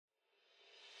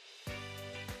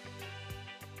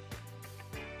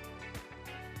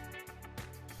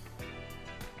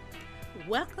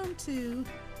Welcome to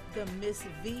the Miss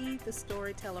V, the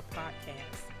Storyteller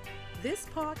podcast. This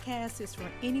podcast is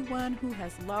for anyone who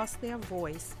has lost their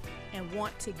voice and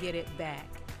want to get it back.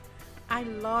 I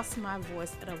lost my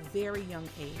voice at a very young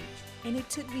age, and it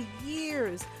took me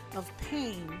years of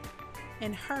pain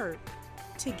and hurt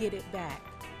to get it back.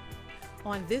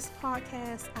 On this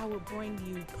podcast, I will bring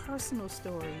you personal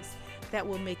stories that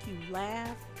will make you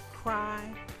laugh, cry,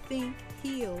 think,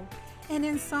 heal, and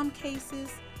in some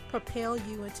cases, propel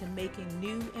you into making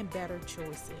new and better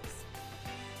choices.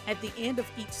 At the end of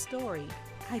each story,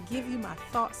 I give you my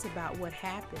thoughts about what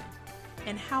happened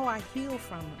and how I heal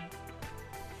from them.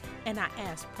 And I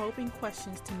ask probing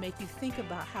questions to make you think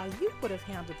about how you would have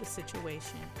handled the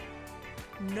situation.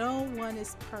 No one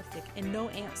is perfect and no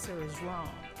answer is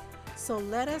wrong. So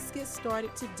let us get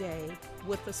started today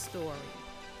with a story.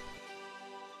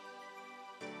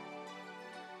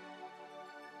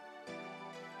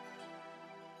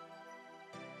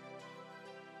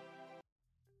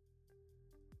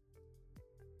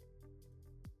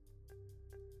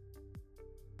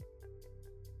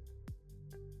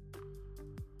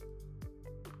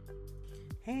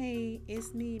 Hey,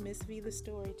 it's me, Miss V the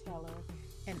Storyteller,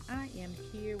 and I am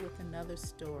here with another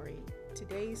story.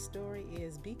 Today's story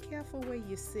is Be Careful Where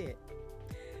You Sit.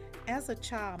 As a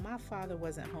child, my father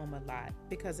wasn't home a lot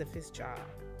because of his job.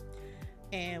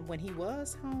 And when he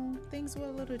was home, things were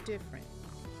a little different.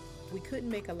 We couldn't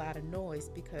make a lot of noise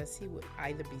because he would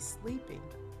either be sleeping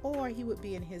or he would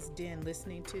be in his den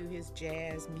listening to his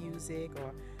jazz music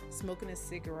or smoking a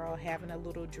cigarette or having a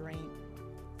little drink.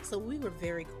 So we were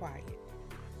very quiet.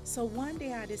 So one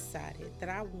day I decided that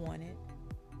I wanted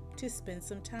to spend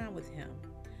some time with him.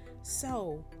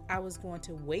 So I was going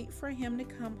to wait for him to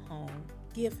come home,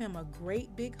 give him a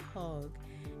great big hug,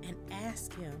 and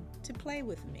ask him to play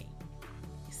with me.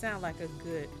 It sounded like a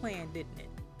good plan, didn't it?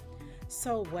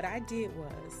 So what I did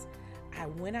was I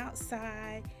went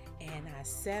outside and I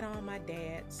sat on my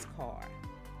dad's car.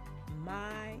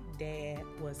 My dad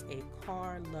was a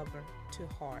car lover to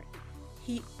heart.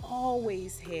 He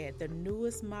always had the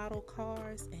newest model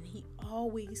cars and he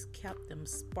always kept them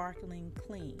sparkling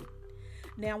clean.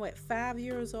 Now at 5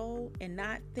 years old and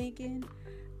not thinking,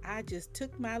 I just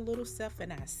took my little self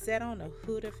and I sat on the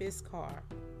hood of his car,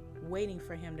 waiting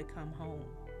for him to come home.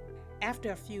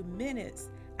 After a few minutes,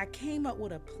 I came up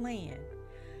with a plan.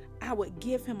 I would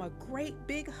give him a great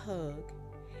big hug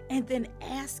and then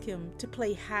ask him to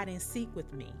play hide and seek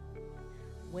with me.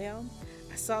 Well,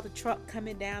 I saw the truck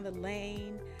coming down the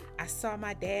lane. I saw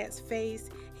my dad's face.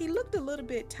 He looked a little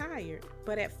bit tired,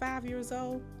 but at 5 years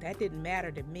old, that didn't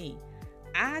matter to me.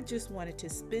 I just wanted to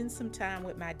spend some time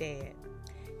with my dad.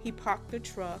 He parked the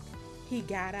truck, he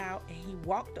got out, and he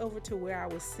walked over to where I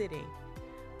was sitting.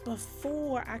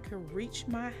 Before I could reach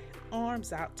my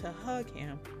arms out to hug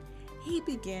him, he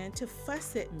began to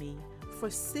fuss at me for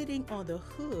sitting on the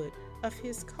hood of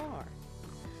his car.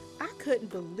 I couldn't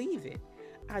believe it.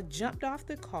 I jumped off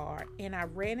the car and I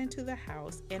ran into the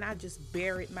house and I just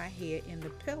buried my head in the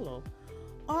pillow.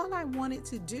 All I wanted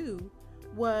to do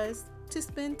was to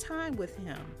spend time with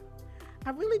him. I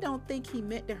really don't think he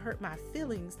meant to hurt my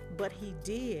feelings, but he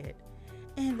did.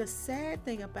 And the sad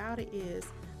thing about it is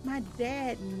my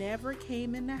dad never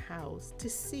came in the house to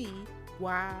see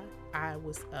why I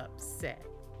was upset.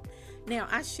 Now,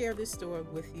 I share this story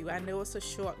with you. I know it's a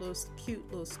short, cute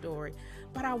little story,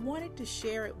 but I wanted to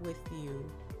share it with you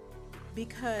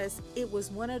because it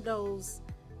was one of those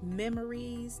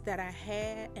memories that I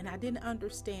had and I didn't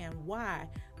understand why.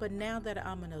 But now that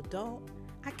I'm an adult,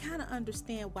 I kind of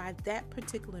understand why that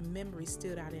particular memory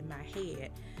stood out in my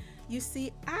head. You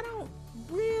see, I don't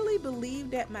really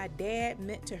believe that my dad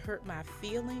meant to hurt my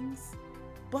feelings,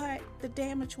 but the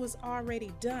damage was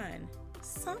already done.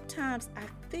 Sometimes I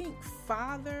think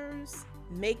fathers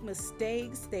make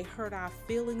mistakes, they hurt our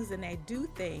feelings and they do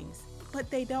things,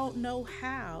 but they don't know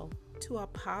how to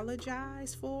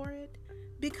apologize for it.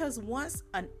 Because once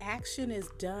an action is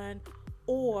done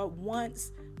or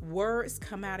once words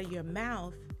come out of your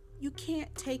mouth, you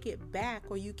can't take it back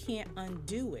or you can't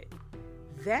undo it.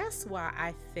 That's why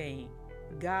I think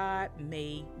God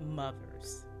made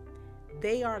mothers.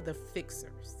 They are the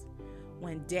fixers.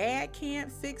 When dad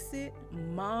can't fix it,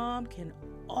 mom can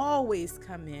always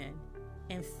come in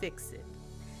and fix it.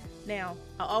 Now,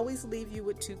 I always leave you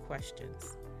with two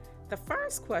questions. The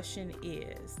first question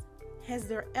is, has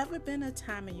there ever been a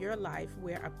time in your life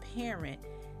where a parent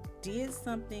did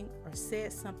something or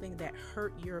said something that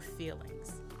hurt your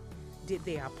feelings? Did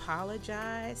they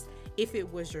apologize? If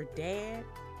it was your dad,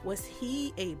 was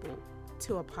he able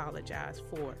to apologize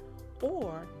for it?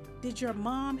 Or did your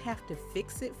mom have to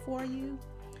fix it for you?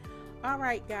 All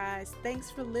right, guys, thanks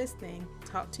for listening.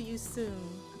 Talk to you soon.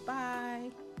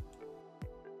 Bye.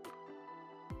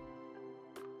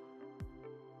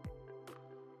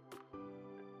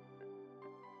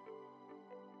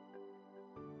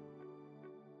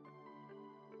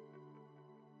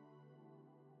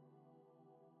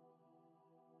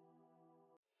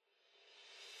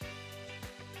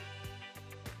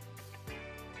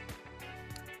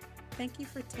 Thank you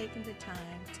for taking the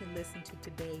time to listen to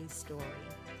today's story.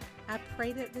 I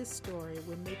pray that this story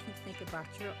will make you think about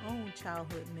your own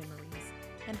childhood memories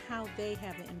and how they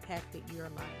have impacted your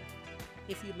life.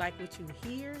 If you like what you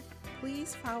hear,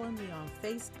 please follow me on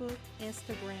Facebook,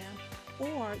 Instagram,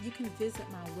 or you can visit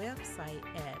my website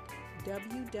at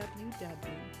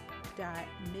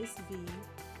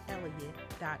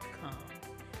www.missvelliot.com.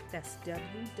 That's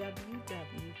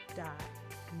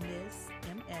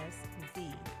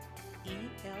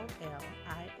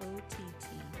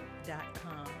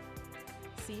www.missvelliott.com.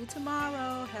 See you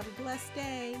tomorrow. Have a blessed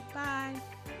day. Bye.